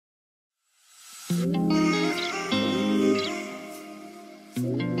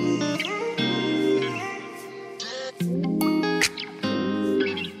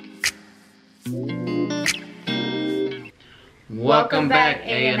Welcome back,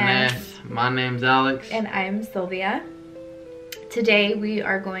 A&S. My name's Alex. And I'm Sylvia. Today we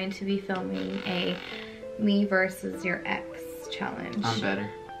are going to be filming a me versus your ex challenge. I'm better.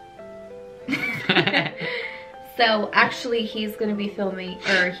 So actually he's going to be filming,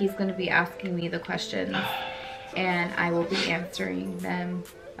 or he's going to be asking me the questions and I will be answering them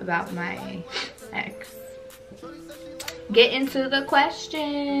about my ex. Get into the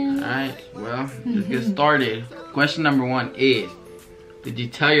questions. Alright, well, let's get started. Question number 1 is, did you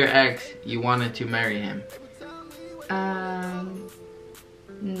tell your ex you wanted to marry him?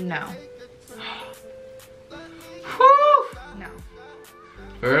 No. Whew. No.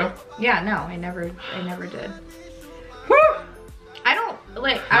 For real? Yeah, no, I never did. Whew. I don't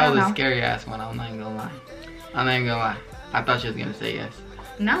That know. was a scary ass one, I'm not even gonna lie. I'm not even gonna lie. I thought she was gonna say yes.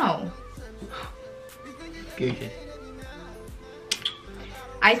 No. Good kid.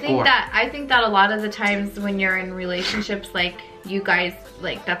 I think that a lot of the times when you're in relationships, like, you guys,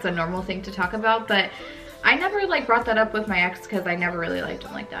 like, that's a normal thing to talk about, but I never, like, brought that up with my ex because I never really liked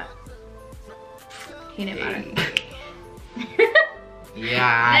him like that. He didn't matter.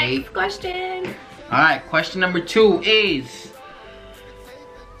 Yeah. Next question. Alright, question number 2 is,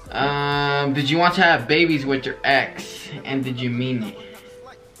 did you want to have babies with your ex, and did you mean it?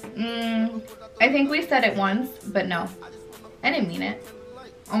 I think we said it once, but no. I didn't mean it.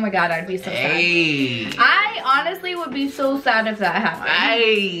 Oh my god, I'd be so sad. I honestly would be so sad if that happened.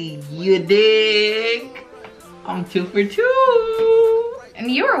 Hey, you dig? I'm 2 for 2. And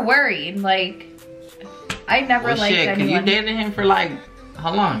you were worried, like, I never liked shit, anyone. cause you dated him for like,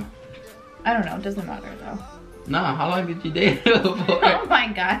 how long? I don't know, it doesn't matter though. No, how long did you date him for? Oh my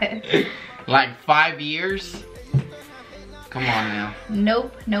god. Like 5 years? Come on now.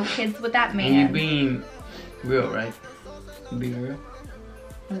 Nope, no kids with that man. And you being real, right? You being real?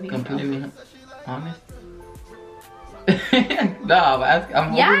 Completely honest? No, I'm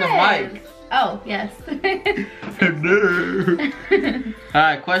holding the mic. Oh, yes.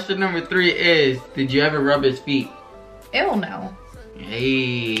 Alright, question number 3 is, did you ever rub his feet? Ew, no.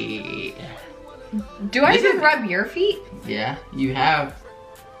 Hey. Do I even rub your feet? Yeah, you have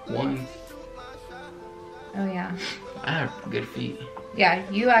once. Oh, yeah. I have good feet. Yeah,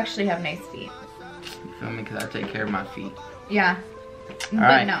 you actually have nice feet. You feel me? Because I take care of my feet. Yeah. But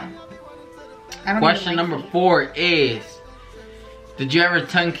right. no. I don't Question even like number feet. 4 is, did you ever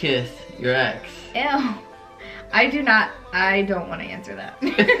tongue kiss your ex? Ew. I do not. I don't want to answer that.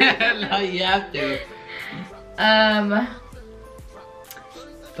 No, you have to.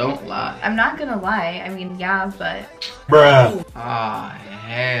 Don't lie. I'm not gonna lie. I mean, yeah, but. Bruh. Oh,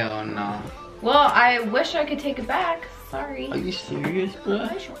 hell no. Well, I wish I could take it back. Sorry. Are you serious, bro?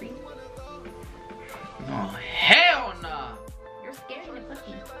 I'm sorry. Oh, hell no. You're scaring the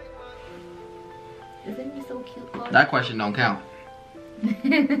puppy. Isn't he so cute, Chloe? That question don't count.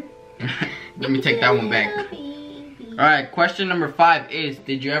 Let me take that one back. Alright, question number 5 is,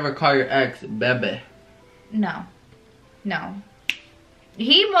 did you ever call your ex Bebe? No. No.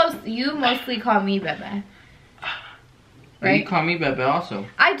 You mostly call me Bebe. Right? You call me Bebe also.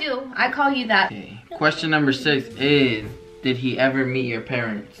 I do. I call you that. Okay. Question number 6 is, did he ever meet your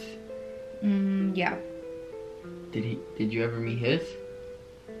parents? Yeah. Did you ever meet his?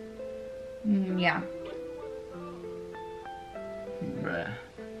 Yeah. Bruh.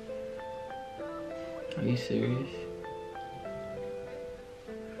 Are you serious?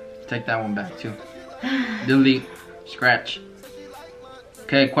 Take that one back too. Delete. Scratch.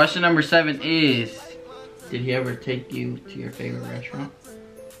 Okay, question number 7 is, did he ever take you to your favorite restaurant?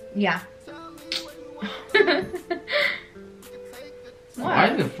 Yeah. Why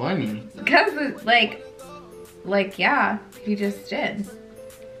is it funny? Because it's like, yeah, he just did.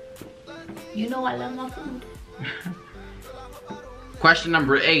 You know I love my food. Question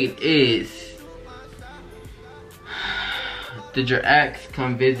number 8 is, did your ex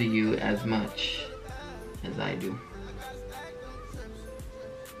come visit you as much as I do?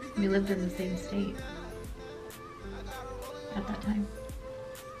 We lived in the same state at that time.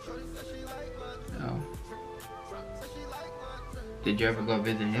 Oh. Did you ever go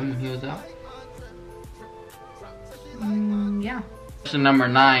visit him when he was out? Yeah. Question number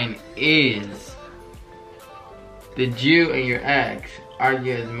 9 is, did you and your ex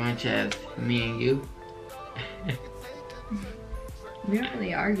argue as much as me and you? We don't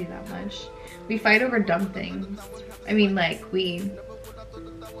really argue that much. We fight over dumb things. I mean, like,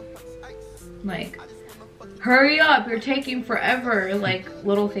 hurry up, you're taking forever. Like,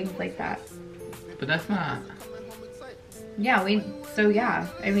 little things like that. But that's not. Yeah, yeah,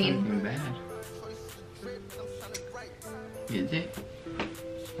 I mean. Something bad. Is it?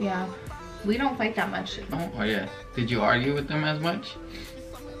 Yeah. We don't fight that much. Oh yeah. Did you argue with them as much?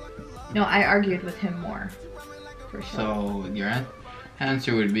 No, I argued with him more. For sure. So your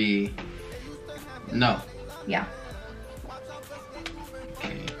answer would be no. Yeah.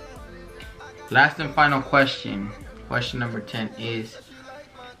 Okay. Last and final question. Question number 10 is,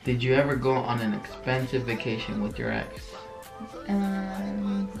 did you ever go on an expensive vacation with your ex?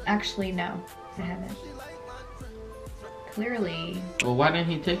 Actually, no. I haven't. Clearly. Well, why didn't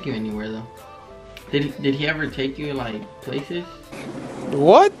he take you anywhere though? Did he ever take you like places?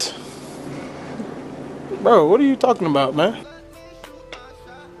 What? Bro, what are you talking about, man?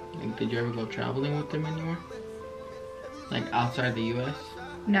 Like, did you ever go traveling with him anywhere? Like outside the US?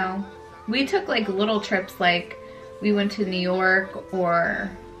 No. We took like little trips, like we went to New York or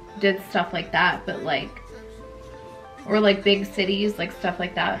did stuff like that, but like, or like big cities, like stuff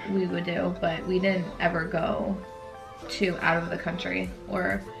like that we would do, but we didn't ever go to out of the country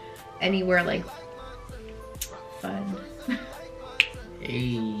or anywhere like fun.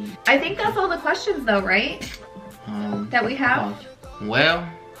 Hey. I think that's all the questions though, right? That we have? Well,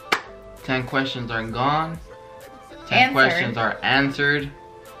 10 questions are gone. 10 Answered. questions are answered.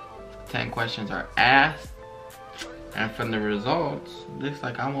 10 questions are asked. And from the results, looks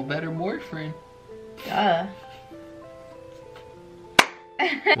like I'm a better boyfriend. Duh.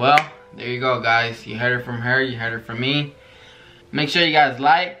 Well, there you go, guys. You heard it from her. You heard it from me. Make sure you guys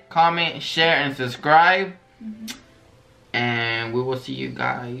like, comment, share, and subscribe. And we will see you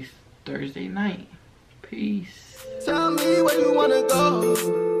guys Thursday night. Peace. Tell me where you wanna go.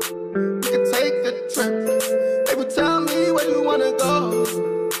 We can take a trip. Baby, tell me where you wanna go.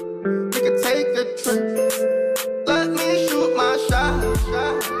 We can take a trip. Let me shoot my shot.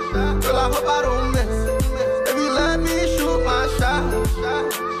 Girl, I hope I don't miss. Baby, let me shoot my shot.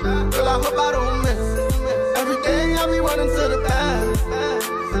 Girl, I hope I don't miss. Every day I be running to the bag.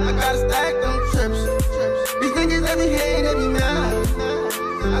 I gotta stack them trips. These niggas that be hating, they be mad.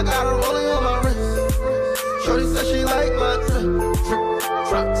 I got a rolling on my wrist. Shorty said she like my drip,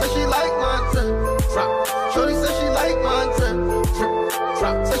 drop. Said she like my drip, drop. Shorty said she like my drip,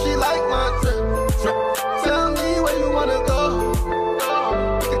 drop. Said she like my drip, drop. Tell me where you wanna go.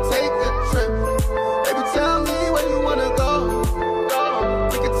 We can take a trip. Baby, tell me where you wanna go.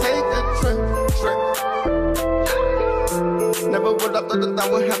 We can take a trip. Never would I thought that I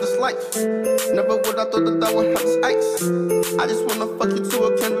would have this life. Never would I thought that I would have this ice. I just wanna fuck you to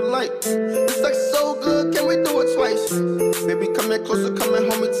a candlelight. It's like so good, can we do it twice? Baby, come here closer, come and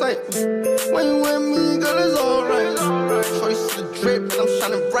hold me tight. When you with me, girl, it's alright. Shorty see the drip and I'm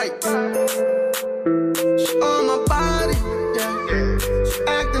shining bright. She on my body, yeah. She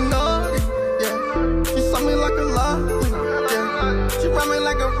acting naughty, yeah. She saw me like a lottery, yeah. She run me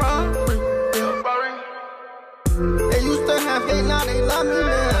like a robbery, yeah. They used to have hate, now they love me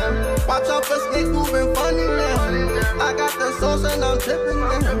now. Watch out for snakes moving funny now. I got the sauce and I'm dripping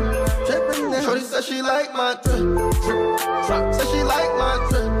now, dripping now. Shorty said she like my drip, drop. Said she like my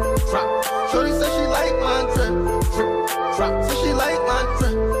drip, drop. Shorty said she like my drip, drop. Said she like my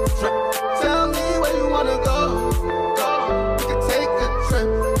drip, drop. Tell me where you wanna go. We can take a trip.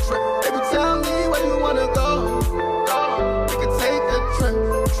 Baby, tell me where you wanna go. We can take a trip.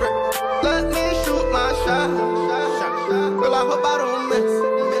 Let me shoot my shot. Girl, I hope I don't miss.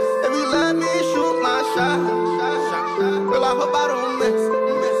 Baby, let me shoot my shot. Girl, I hope I don't miss.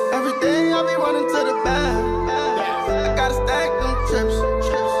 Every day I be running to the bag. I gotta stack them trips.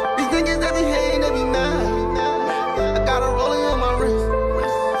 These niggas that be hating, they be mad. I got a rolling on my wrist.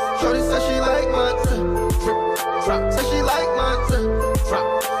 Shorty said she like my drip, drop. Said she like my drip, drop.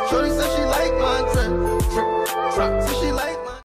 Shorty said she like my drip, drop. Said